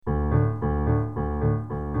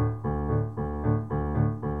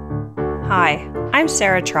Hi, I'm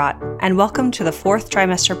Sarah Trott, and welcome to the Fourth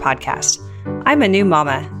Trimester Podcast. I'm a new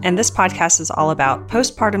mama, and this podcast is all about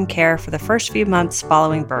postpartum care for the first few months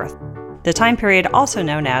following birth, the time period also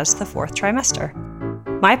known as the fourth trimester.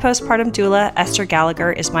 My postpartum doula, Esther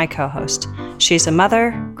Gallagher, is my co-host. She's a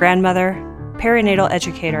mother, grandmother, perinatal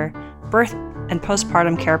educator, birth and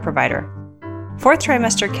postpartum care provider. Fourth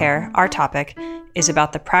trimester care, our topic, is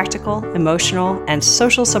about the practical, emotional, and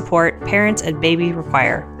social support parents and baby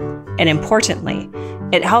require. And importantly,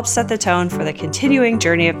 it helps set the tone for the continuing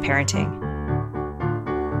journey of parenting.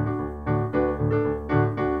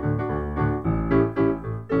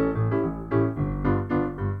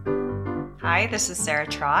 Hi, this is Sarah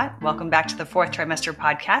Trott. Welcome back to the Fourth Trimester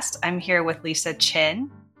Podcast. I'm here with Lisa Chin,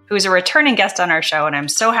 who is a returning guest on our show, and I'm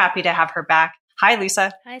so happy to have her back. Hi,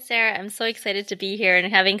 Lisa. Hi, Sarah. I'm so excited to be here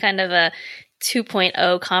and having kind of a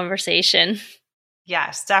 2.0 conversation.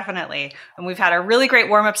 Yes, definitely. And we've had a really great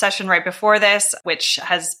warm-up session right before this, which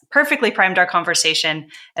has perfectly primed our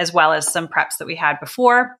conversation, as well as some preps that we had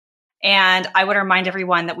before. And I would remind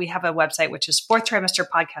everyone that we have a website, which is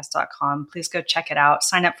fourthtrimesterpodcast.com. Please go check it out.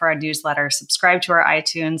 Sign up for our newsletter. Subscribe to our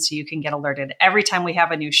iTunes so you can get alerted every time we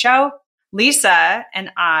have a new show. Lisa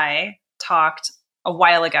and I talked a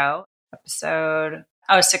while ago, episode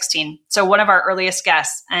 16. So one of our earliest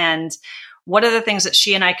guests. And one of the things that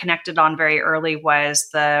she and I connected on very early was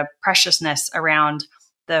the preciousness around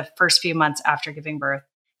the first few months after giving birth.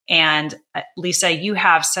 And Lisa, you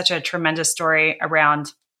have such a tremendous story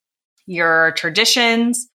around your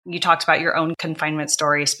traditions. You talked about your own confinement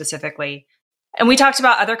story specifically. And we talked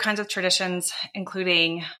about other kinds of traditions,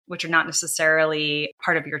 including, which are not necessarily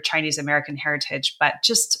part of your Chinese American heritage, but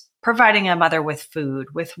just providing a mother with food,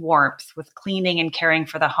 with warmth, with cleaning and caring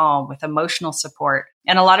for the home, with emotional support,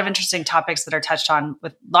 and a lot of interesting topics that are touched on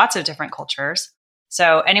with lots of different cultures.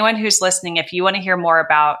 So anyone who's listening, if you want to hear more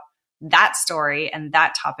about that story and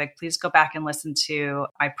that topic, please go back and listen to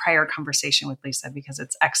my prior conversation with Lisa because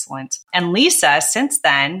it's excellent. And Lisa, since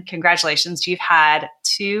then, congratulations, you've had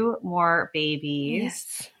 2 more babies.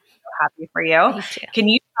 Yes. Happy for you. Thank you. Can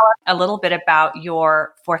you tell us a little bit about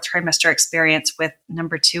your fourth trimester experience with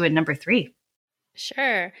number 2 and number 3?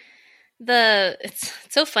 Sure. It's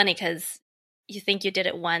so funny because you think you did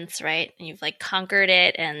it once, right? And you've conquered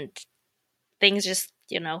it and things just,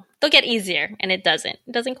 they'll get easier, and it doesn't.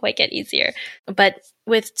 It doesn't quite get easier. But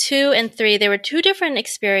with 2 and 3, there were 2 different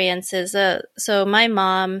experiences. So my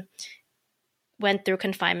mom went through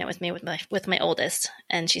confinement with me with my oldest,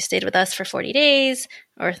 and she stayed with us for 40 days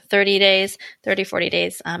or 30 days, 40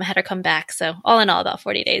 days. I had her come back. So all in all, about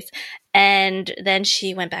 40 days. And then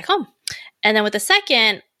she went back home. And then with the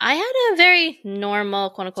second, I had a very normal,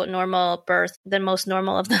 quote unquote, normal birth, the most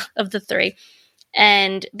normal of the 3.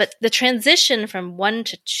 But the transition from 1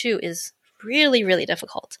 to 2 is really, really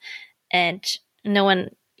difficult. And I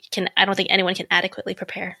don't think anyone can adequately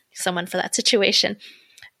prepare someone for that situation.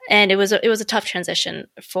 And it was a tough transition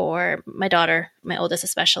for my daughter, my oldest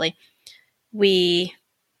especially. We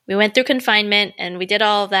went through confinement and we did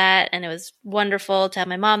all of that, and it was wonderful to have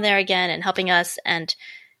my mom there again and helping us. And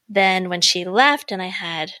then when she left and I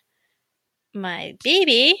had my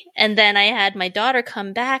baby, and then I had my daughter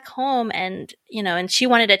come back home, and and she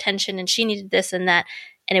wanted attention and she needed this and that,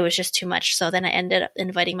 and it was just too much. So then I ended up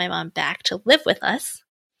inviting my mom back to live with us.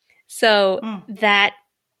 So that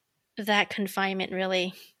confinement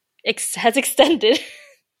really has extended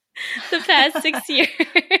the past 6 years.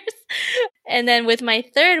 And then with my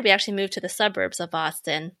third, we actually moved to the suburbs of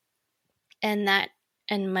Boston. And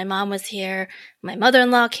my mom was here. My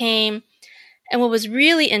mother-in-law came. And what was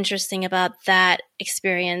really interesting about that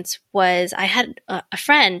experience was I had a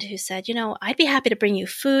friend who said, I'd be happy to bring you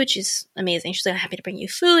food. She's amazing. She's happy to bring you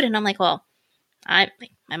food. And I'm like, well,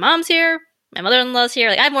 my mom's here. My mother-in-law's here.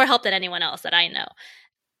 I have more help than anyone else that I know.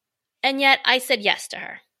 And yet I said yes to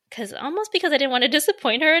her because I didn't want to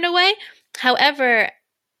disappoint her in a way. However,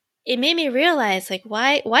 it made me realize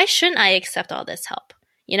why shouldn't I accept all this help?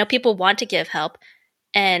 People want to give help,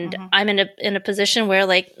 and I'm in a position where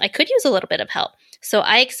I could use a little bit of help. So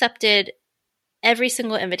I accepted every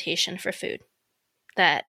single invitation for food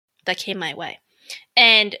that came my way.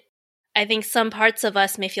 And I think some parts of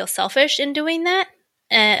us may feel selfish in doing that.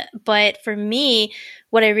 But for me,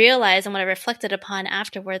 what I realized and what I reflected upon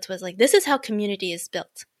afterwards was this is how community is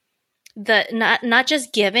built. Not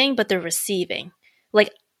just giving, but the receiving.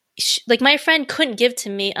 My friend couldn't give to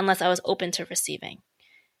me unless I was open to receiving.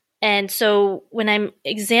 And so when I'm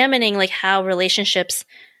examining how relationships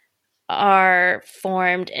are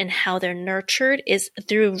formed and how they're nurtured is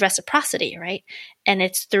through reciprocity, right? And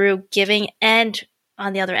it's through giving and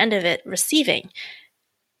on the other end of it, receiving.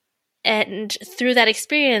 And through that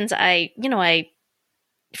experience, I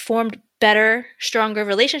formed better, stronger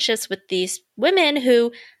relationships with these women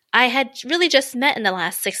who I had really just met in the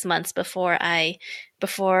last 6 months or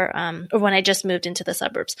when I just moved into the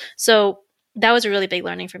suburbs. So that was a really big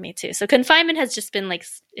learning for me too. So confinement has just been like,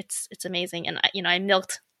 it's amazing. And I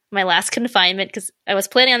milked my last confinement because I was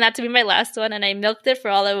planning on that to be my last one, and I milked it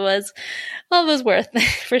for all it was worth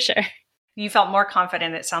for sure. You felt more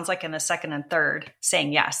confident, it sounds like, in the second and third,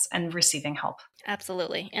 saying yes and receiving help.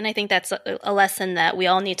 Absolutely. And I think that's a lesson that we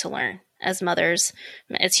all need to learn as mothers,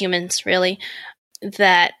 as humans, really,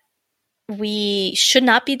 that we should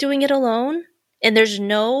not be doing it alone. And there's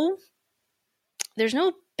no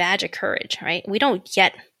badge of courage, right? We don't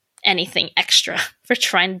get anything extra for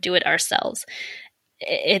trying to do it ourselves.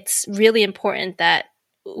 It's really important that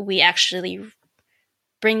we actually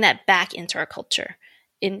bring that back into our culture,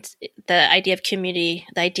 in the idea of community,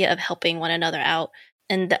 the idea of helping one another out,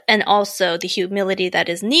 and also the humility that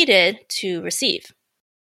is needed to receive.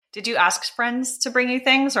 Did you ask friends to bring you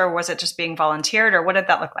things, or was it just being volunteered, or what did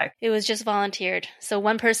that look like? It was just volunteered. So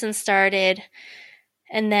one person started,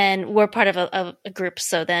 and then we're part of a group.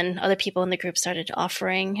 So then other people in the group started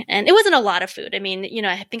offering, and it wasn't a lot of food. I mean,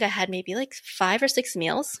 I think I had maybe like 5 or 6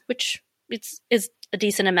 meals, which is a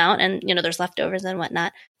decent amount, and there's leftovers and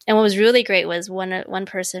whatnot. And what was really great was one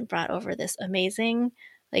person brought over this amazing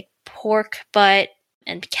like pork butt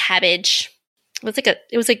and cabbage. It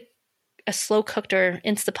was like a slow cooked or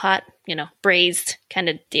Instapot, braised kind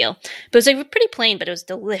of deal. But it was like pretty plain, but it was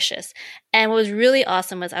delicious. And what was really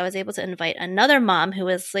awesome was I was able to invite another mom who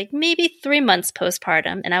was like maybe 3 months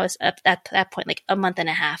postpartum, and I was at that point like a month and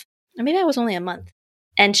a half, or maybe I was only a month.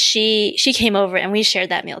 And she came over and we shared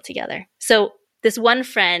that meal together. So this one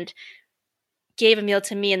friend gave a meal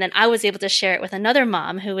to me, and then I was able to share it with another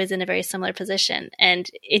mom who was in a very similar position. And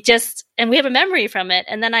we have a memory from it.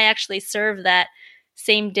 And then I actually served that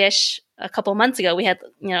same dish a couple months ago. We had,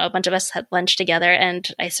 a bunch of us had lunch together, and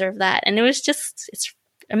I served that. And it was it's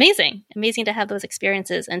amazing to have those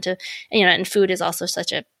experiences, and food is also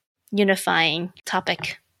such a unifying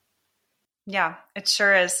topic. Yeah, it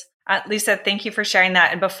sure is. Lisa, thank you for sharing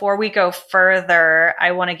that. And before we go further,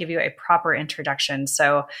 I want to give you a proper introduction.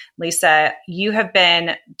 So, Lisa, you have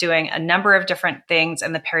been doing a number of different things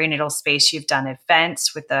in the perinatal space. You've done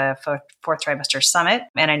events with the Fourth Trimester Summit,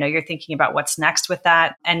 and I know you're thinking about what's next with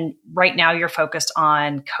that. And right now you're focused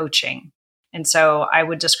on coaching. And so I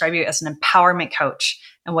would describe you as an empowerment coach.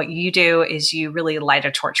 And what you do is you really light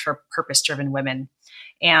a torch for purpose-driven women.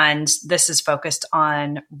 And this is focused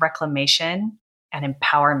on reclamation and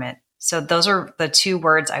empowerment. So those are the 2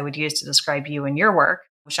 words I would use to describe you and your work,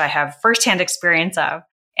 which I have firsthand experience of.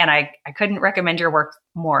 And I couldn't recommend your work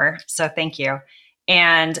more. So thank you.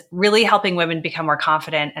 And really helping women become more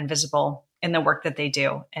confident and visible in the work that they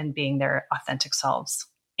do and being their authentic selves.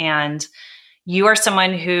 And you are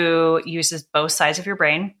someone who uses both sides of your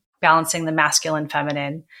brain, balancing the masculine,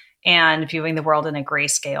 feminine, and viewing the world in a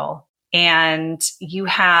grayscale. And you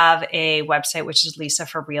have a website, which is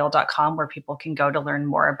lisaforreal.com, where people can go to learn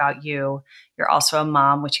more about you. You're also a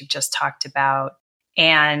mom, which you've just talked about.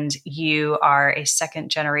 And you are a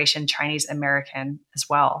second-generation Chinese American as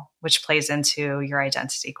well, which plays into your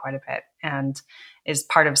identity quite a bit and is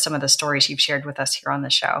part of some of the stories you've shared with us here on the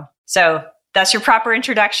show. So that's your proper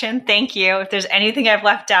introduction. Thank you. If there's anything I've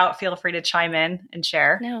left out, feel free to chime in and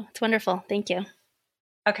share. No, it's wonderful. Thank you.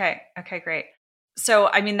 Okay, great. So,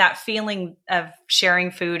 I mean, that feeling of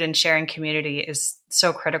sharing food and sharing community is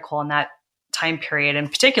so critical in that time period, in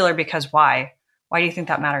particular, because why? Why do you think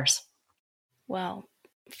that matters? Well,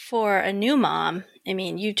 for a new mom, I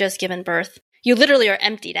mean, you've just given birth. You literally are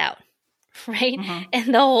emptied out, right? Mm-hmm.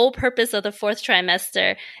 And the whole purpose of the 4th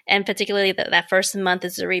trimester, and particularly that first month,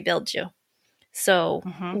 is to rebuild you. So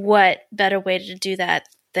what better way to do that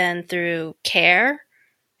than through care,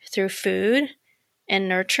 through food and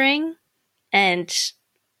nurturing and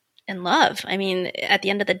love. I mean, at the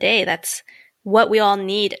end of the day, that's what we all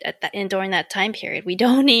need during that time period. We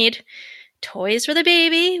don't need toys for the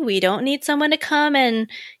baby. We don't need someone to come and,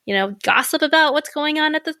 gossip about what's going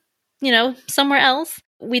on at the, somewhere else.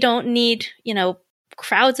 We don't need,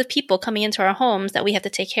 crowds of people coming into our homes that we have to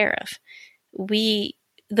take care of.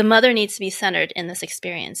 The mother needs to be centered in this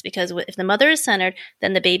experience, because if the mother is centered,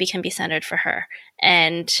 then the baby can be centered for her.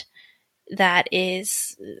 And that's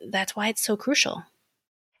why it's so crucial.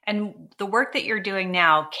 And the work that you're doing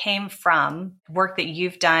now came from work that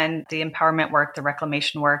you've done, the empowerment work, the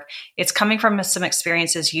reclamation work. It's coming from some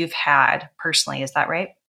experiences you've had personally. Is that right?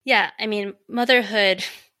 Yeah. I mean, motherhood,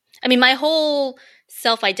 my whole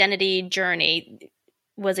self-identity journey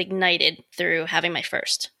was ignited through having my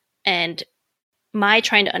first. And my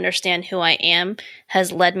trying to understand who I am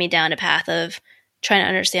has led me down a path of trying to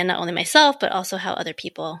understand not only myself, but also how other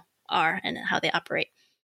people are and how they operate.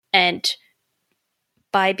 And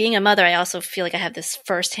by being a mother, I also feel like I have this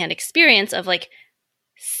firsthand experience of like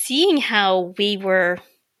seeing how we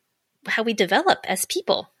develop as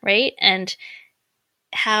people, right? And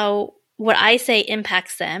how what I say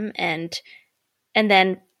impacts them. And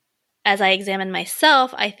then as I examine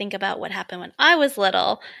myself, I think about what happened when I was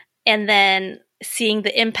little, and then seeing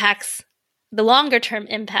the impacts, the longer term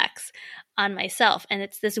impacts on myself. And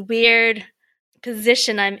it's this weird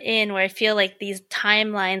position I'm in where I feel like these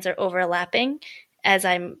timelines are overlapping as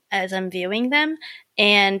I'm viewing them.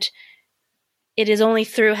 And it is only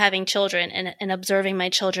through having children and observing my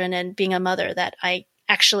children and being a mother that I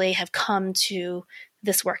actually have come to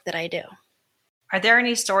this work that I do. Are there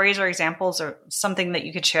any stories or examples or something that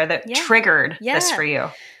you could share that triggered this for you?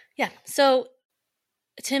 Yeah. So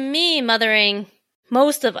to me, mothering,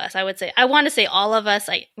 most of us, I would say, I want to say all of us,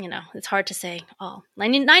 it's hard to say all.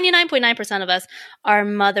 99.9% of us are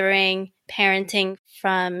mothering, parenting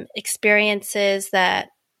from experiences that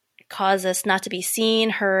cause us not to be seen,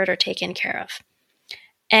 heard, or taken care of.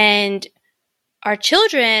 And our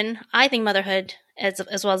children, I think motherhood,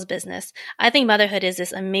 as well as business, I think motherhood is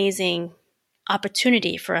this amazing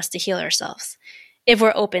opportunity for us to heal ourselves if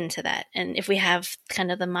we're open to that, and if we have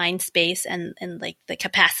kind of the mind space and like the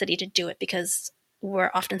capacity to do it, because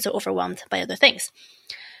we're often so overwhelmed by other things.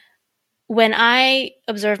 When I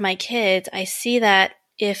observe my kids, I see that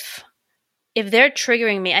if they're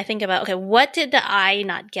triggering me, I think about, okay, what did I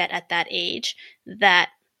not get at that age that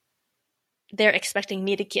they're expecting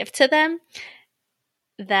me to give to them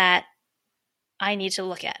that I need to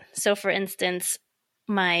look at? So for instance,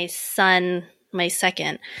 my son, my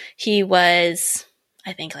second, he was,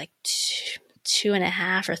 I think, like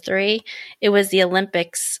 2.5 or 3. It was the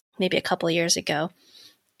Olympics maybe a couple of years ago.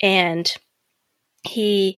 And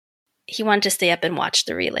he wanted to stay up and watch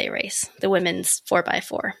the relay race, the women's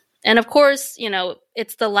 4x4. And of course,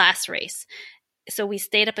 it's the last race. So we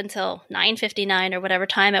stayed up until 9:59 or whatever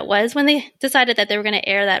time it was when they decided that they were going to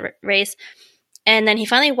air that race. And then he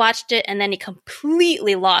finally watched it, and then he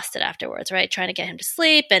completely lost it afterwards, right? Trying to get him to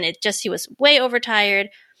sleep, and he was way overtired.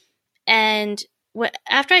 And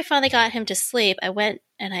after I finally got him to sleep, I went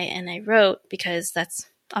and I wrote, because that's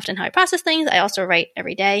often how I process things. I also write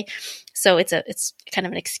every day, so it's kind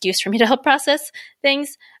of an excuse for me to help process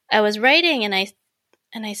things. I was writing, and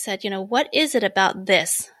I said, what is it about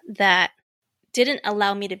this that didn't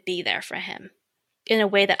allow me to be there for him in a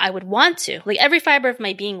way that I would want to? Like, every fiber of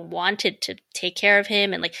my being wanted to take care of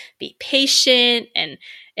him and like be patient and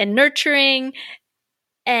nurturing,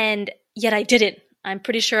 and yet I didn't. I'm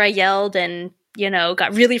pretty sure I yelled and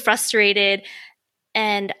got really frustrated.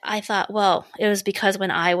 And I thought, well, it was because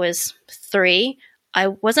when I was 3, I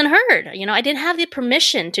wasn't heard. I didn't have the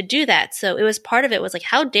permission to do that. So it was part of it was like,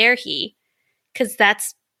 how dare he? Because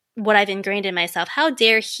that's what I've ingrained in myself. How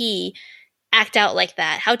dare he act out like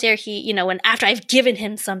that? How dare he, when after I've given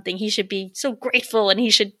him something, he should be so grateful and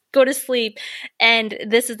he should go to sleep. And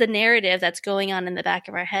this is the narrative that's going on in the back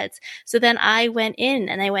of our heads. So then I went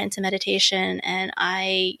into meditation, and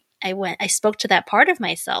I spoke to that part of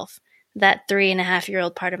myself, that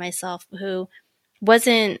 3.5-year-old part of myself who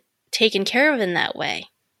wasn't taken care of in that way.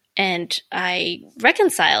 And I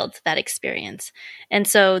reconciled that experience. And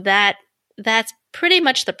so that's pretty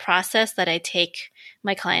much the process that I take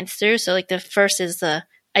my clients through. So like the first is the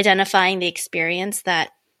identifying the experience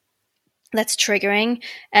that's triggering,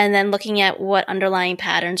 and then looking at what underlying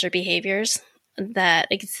patterns or behaviors that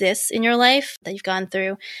exists in your life that you've gone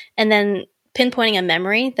through, and then pinpointing a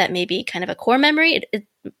memory that may be kind of a core memory.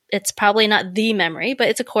 It's probably not the memory, but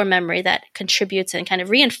it's a core memory that contributes and kind of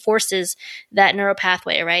reinforces that neural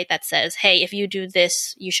pathway, right? That says, hey, if you do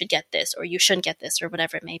this, you should get this, or you shouldn't get this, or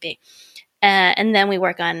whatever it may be. And then we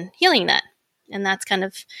work on healing that. And that's kind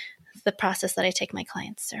of the process that I take my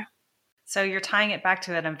clients through. So you're tying it back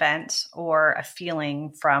to an event or a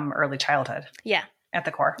feeling from early childhood. Yeah. At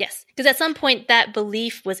the core. Yes. Because at some point that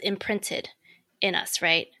belief was imprinted in us,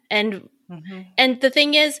 right? And the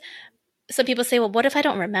thing is, some people say, well, what if I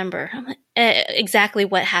don't remember exactly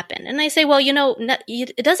what happened? And I say, well,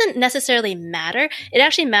 it doesn't necessarily matter. It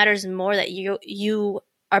actually matters more that you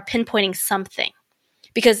are pinpointing something.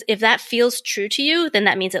 Because if that feels true to you, then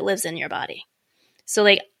that means it lives in your body. So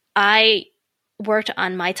like, I worked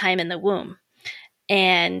on my time in the womb,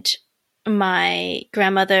 and my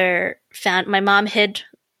grandmother my mom hid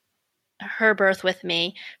her birth with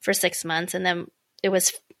me for 6 months, and then it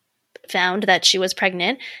was found that she was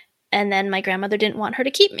pregnant, and then my grandmother didn't want her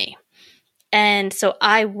to keep me. And so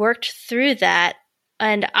I worked through that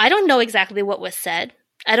And I don't know exactly what was said.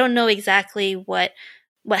 I don't know exactly what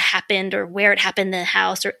happened or where it happened in the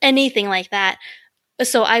house or anything like that.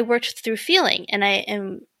 So I worked through feeling,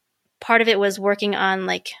 and part of it was working on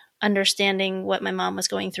like understanding what my mom was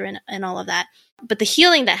going through and all of that. But the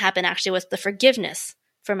healing that happened actually was the forgiveness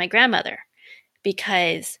for my grandmother,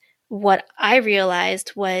 because what I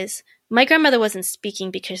realized was my grandmother wasn't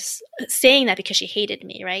saying that because she hated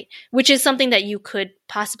me, right? Which is something that you could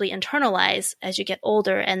possibly internalize as you get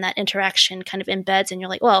older, and that interaction kind of embeds, and you're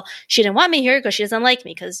like, well, she didn't want me here because she doesn't like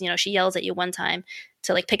me, because, she yells at you one time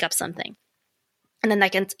to like pick up something. And then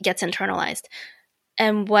that gets internalized.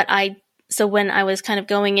 And so when I was kind of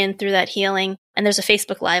going in through that healing, and there's a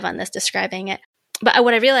Facebook Live on this describing it, but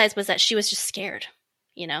what I realized was that she was just scared.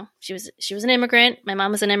 She was an immigrant. My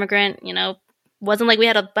mom was an immigrant. Wasn't like we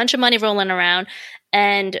had a bunch of money rolling around.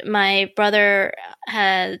 And my brother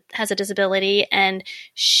has a disability, and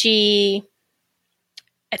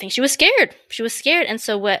I think she was scared. She was scared. And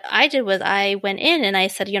so what I did was I went in and I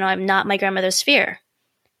said, I'm not my grandmother's fear.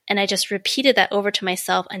 And I just repeated that over to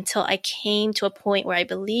myself until I came to a point where I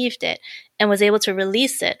believed it and was able to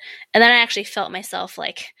release it. And then I actually felt myself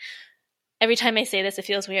like, every time I say this, it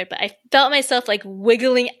feels weird, but I felt myself like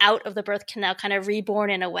wiggling out of the birth canal, kind of reborn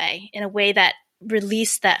in a way that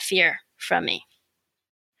released that fear from me.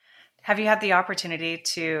 Have you had the opportunity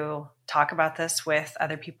to talk about this with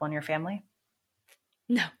other people in your family?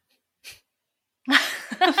 No.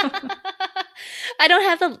 I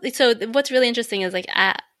don't have so what's really interesting is like,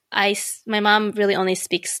 my mom really only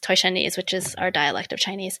speaks Taishanese, which is our dialect of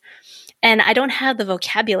Chinese. And I don't have the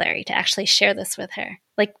vocabulary to actually share this with her.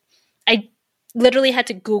 Like, I literally had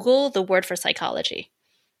to Google the word for psychology,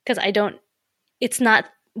 because it's not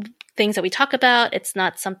things that we talk about. It's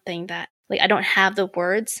not something that, like, I don't have the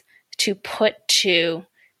words to put to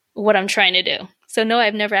what I'm trying to do. So no,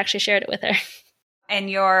 I've never actually shared it with her. And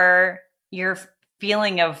your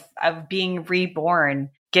feeling of being reborn,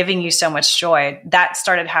 giving you so much joy, that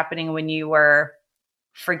started happening when you were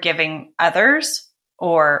forgiving others?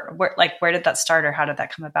 Or where did that start, or how did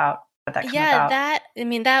that come about?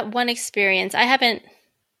 That one experience, I haven't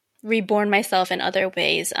reborn myself in other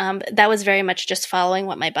ways. That was very much just following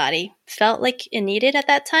what my body felt like it needed at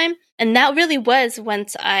that time. And that really was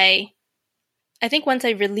once I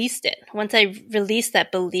released it, once I released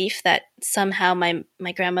that belief that somehow my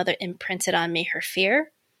grandmother imprinted on me her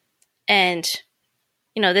fear. And,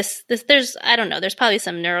 there's, I don't know, there's probably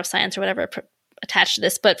some neuroscience or whatever attached to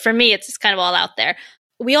this, but for me, it's just kind of all out there.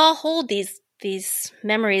 We all hold these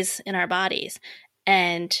memories in our bodies.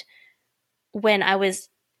 And when I was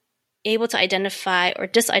able to identify or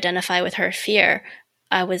disidentify with her fear,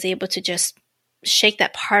 I was able to just shake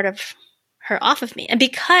that part of her off of me. And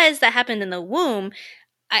because that happened in the womb,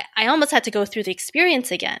 I almost had to go through the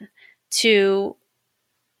experience again to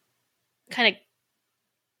kind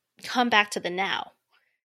of come back to the now.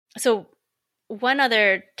 So one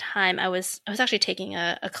other time I was actually taking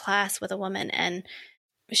a class with a woman, and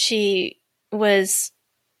she was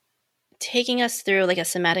taking us through like a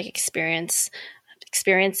somatic experiencing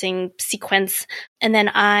sequence. And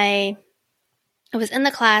then I was in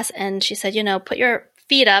the class, and she said, put your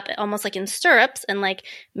feet up almost like in stirrups, and like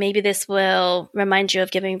maybe this will remind you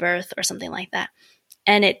of giving birth or something like that.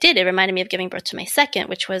 And it did. It reminded me of giving birth to my second,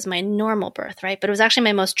 which was my normal birth, right? But it was actually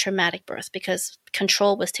my most traumatic birth because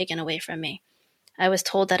control was taken away from me. I was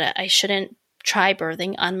told that I shouldn't try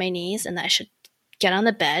birthing on my knees, and that I should get on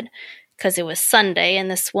the bed because it was Sunday, and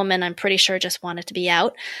this woman, I'm pretty sure, just wanted to be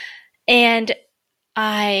out. And so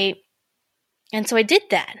I did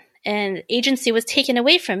that, and agency was taken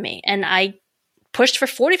away from me, and I pushed for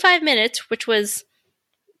 45 minutes, which was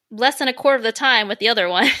less than a quarter of the time with the other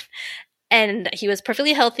one. And he was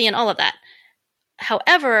perfectly healthy and all of that.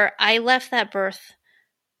 However, I left that birth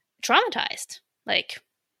traumatized, like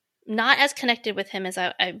not as connected with him as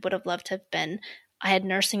I would have loved to have been. I had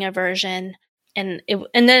nursing aversion, and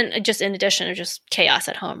then just in addition, just chaos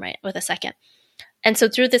at home, right, with a second. And so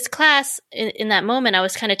through this class, in that moment, I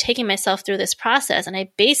was kind of taking myself through this process, and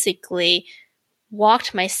I basically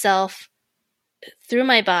walked myself through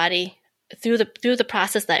my body, through the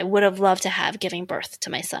process that I would have loved to have giving birth to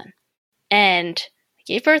my son. And I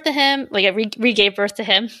gave birth to him, like I re-gave birth to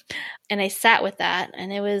him, and I sat with that,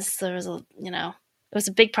 and it was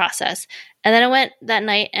a big process. And then I went that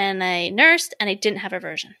night and I nursed, and I didn't have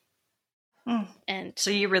aversion. And so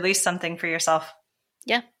you released something for yourself.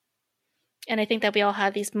 Yeah. And I think that we all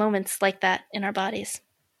have these moments like that in our bodies.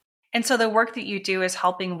 And so the work that you do is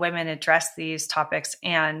helping women address these topics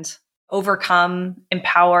and overcome,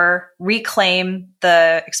 empower, reclaim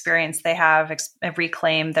the experience they have,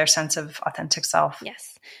 reclaim their sense of authentic self.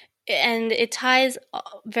 Yes. And it ties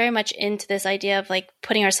very much into this idea of like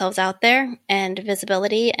putting ourselves out there and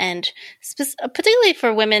visibility, and particularly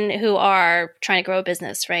for women who are trying to grow a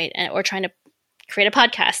business, right? Or trying to create a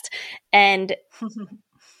podcast and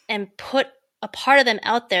put a part of them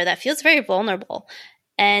out there that feels very vulnerable.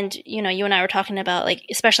 And, you and I were talking about, like,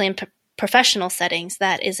 especially in professional settings,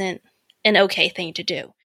 that isn't an okay thing to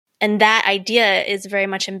do. And that idea is very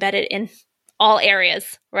much embedded in all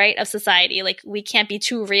areas, right, of society. Like, we can't be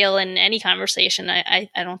too real in any conversation, I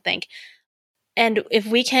don't think. And if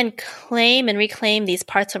we can claim and reclaim these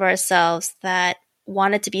parts of ourselves that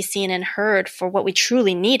wanted to be seen and heard for what we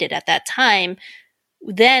truly needed at that time,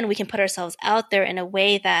 then we can put ourselves out there in a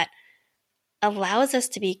way that allows us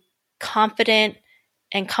to be confident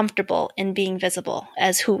and comfortable in being visible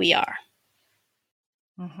as who we are.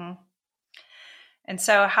 Mm-hmm. And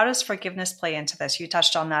so how does forgiveness play into this? You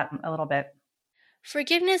touched on that a little bit.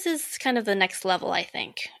 Forgiveness is kind of the next level, I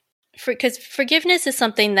think. Because forgiveness is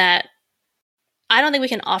something that I don't think we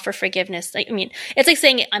can offer forgiveness. Like, I mean, it's like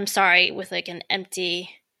saying I'm sorry with like an empty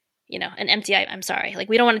I'm sorry. Like,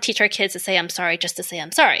 we don't want to teach our kids to say I'm sorry just to say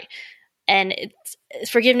I'm sorry. And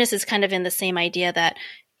forgiveness is kind of in the same idea that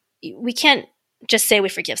we can't just say we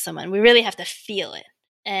forgive someone. We really have to feel it.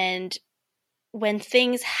 And when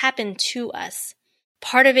things happen to us,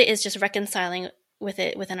 part of it is just reconciling with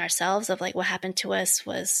it within ourselves of like, what happened to us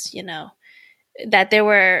was, that there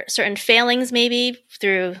were certain failings maybe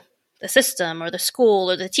through the system or the school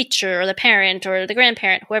or the teacher or the parent or the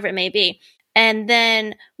grandparent, whoever it may be. And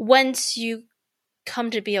then once you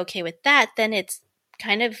come to be okay with that, then it's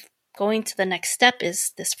kind of going to the next step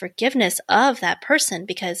is this forgiveness of that person,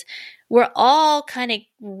 because we're all kind of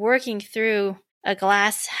working through a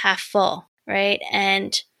glass half full, right?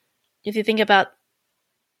 And if you think about,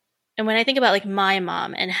 and when I think about like my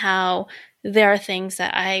mom and how there are things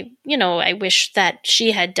that I wish that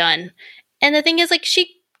she had done. And the thing is, like,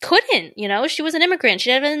 she couldn't, she was an immigrant. She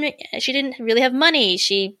didn't really have money.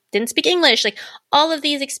 She didn't speak English. Like, all of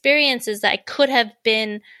these experiences that I could have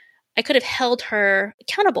held her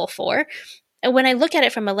accountable for. And when I look at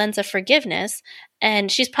it from a lens of forgiveness,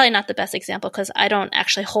 and she's probably not the best example because I don't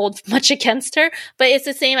actually hold much against her, but it's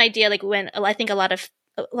the same idea. Like, when I think a lot of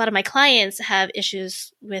my clients have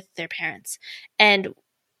issues with their parents, and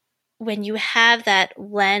when you have that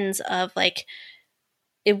lens of like,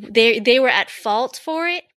 they were at fault for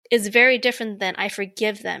it, is very different than I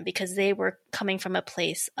forgive them because they were coming from a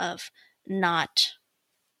place of not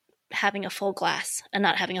having a full glass and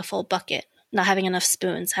not having a full bucket, not having enough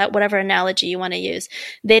spoons, whatever analogy you want to use.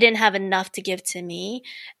 They didn't have enough to give to me.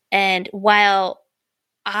 And while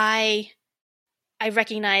I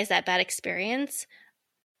recognize that bad experience,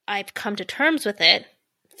 I've come to terms with it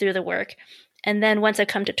through the work. And then once I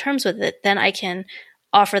come to terms with it, then I can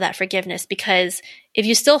offer that forgiveness, because if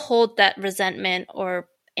you still hold that resentment or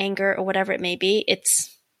anger or whatever it may be,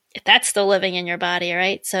 that's still living in your body,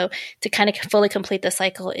 right? So to kind of fully complete the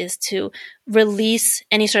cycle is to release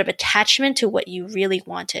any sort of attachment to what you really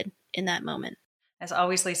wanted in that moment. As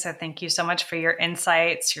always, Lisa, thank you so much for your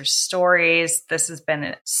insights, your stories. This has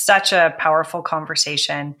been such a powerful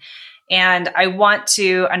conversation. And I want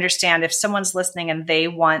to understand, if someone's listening and they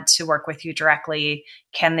want to work with you directly,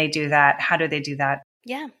 can they do that? How do they do that?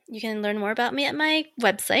 Yeah, you can learn more about me at my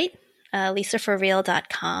website,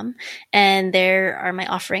 lisaforreal.com. And there are my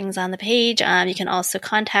offerings on the page. You can also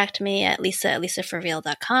contact me at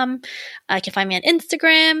lisa@lisaforreal.com. You can find me on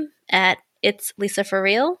Instagram at It's Lisa For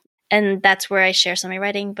Real. And that's where I share some of my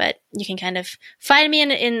writing. But you can kind of find me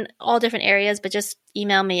in all different areas, but just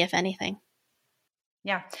email me if anything.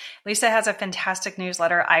 Yeah. Lisa has a fantastic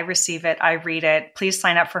newsletter. I receive it. I read it. Please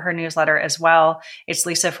sign up for her newsletter as well. It's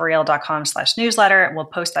lisaforreal.com/newsletter. We'll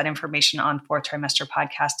post that information on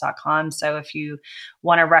fourthtrimesterpodcast.com. So if you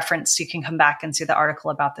want a reference, you can come back and see the article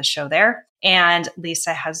about the show there. And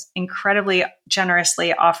Lisa has incredibly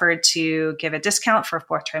generously offered to give a discount for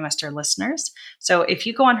fourth trimester listeners. So if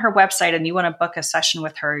you go on her website and you want to book a session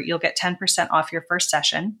with her, you'll get 10% off your first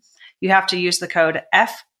session. You have to use the code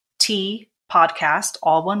FT podcast,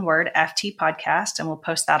 all one word, FT podcast. And we'll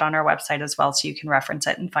post that on our website as well, so you can reference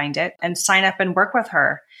it and find it and sign up and work with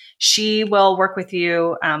her. She will work with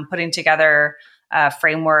you, putting together a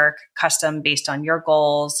framework custom based on your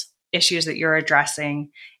goals, issues that you're addressing,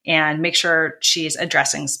 and make sure she's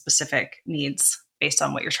addressing specific needs based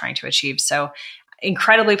on what you're trying to achieve. So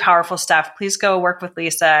incredibly powerful stuff. Please go work with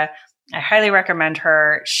Lisa. I highly recommend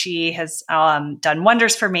her. She has done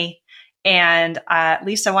wonders for me. And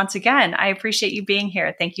Lisa, once again, I appreciate you being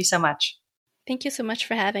here. Thank you so much. Thank you so much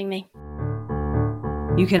for having me.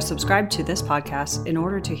 You can subscribe to this podcast in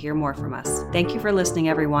order to hear more from us. Thank you for listening,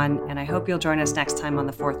 everyone, and I hope you'll join us next time on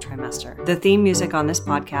the 4th trimester. The theme music on this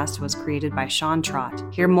podcast was created by Sean Trott.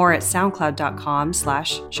 Hear more at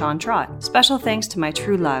soundcloud.com/Sean Trott. Special thanks to my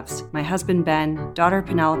true loves, my husband Ben, daughter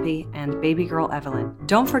Penelope, and baby girl Evelyn.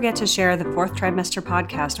 Don't forget to share the 4th trimester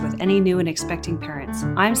podcast with any new and expecting parents.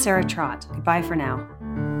 I'm Sarah Trott. Goodbye for now.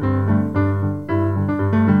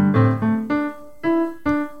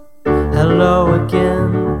 Hello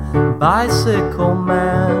again, bicycle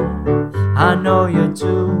man. I know you're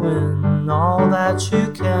doing all that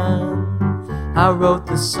you can. I wrote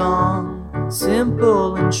the song,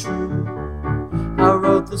 simple and true. I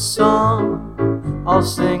wrote the song, I'll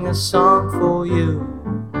sing a song for you.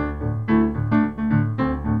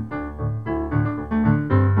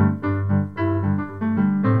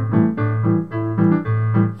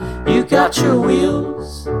 You got your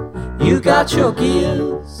wheels, you got your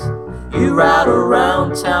gears. You ride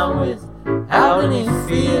around town without any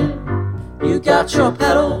fear. You got your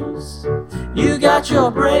pedals, you got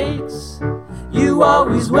your brakes. You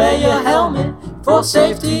always wear your helmet for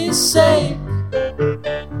safety's sake.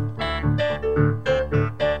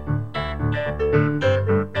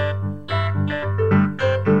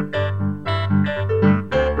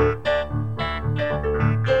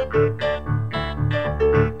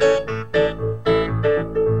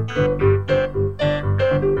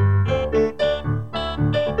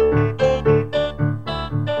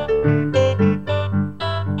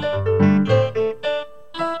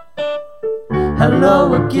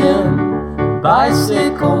 Hello again,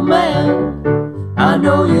 bicycle man. I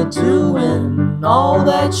know you're doing all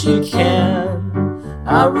that you can.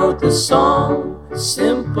 I wrote the song,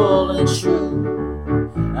 simple and true.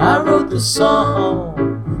 I wrote the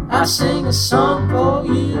song, I sing a song for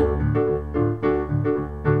you.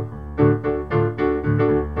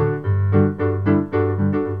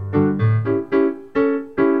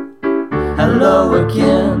 Hello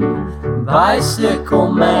again,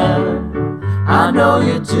 bicycle man. I know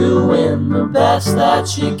you're doing the best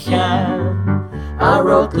that you can. I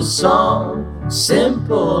wrote the song,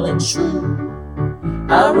 simple and true.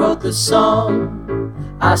 I wrote the song,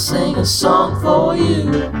 I sing a song for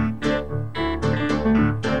you.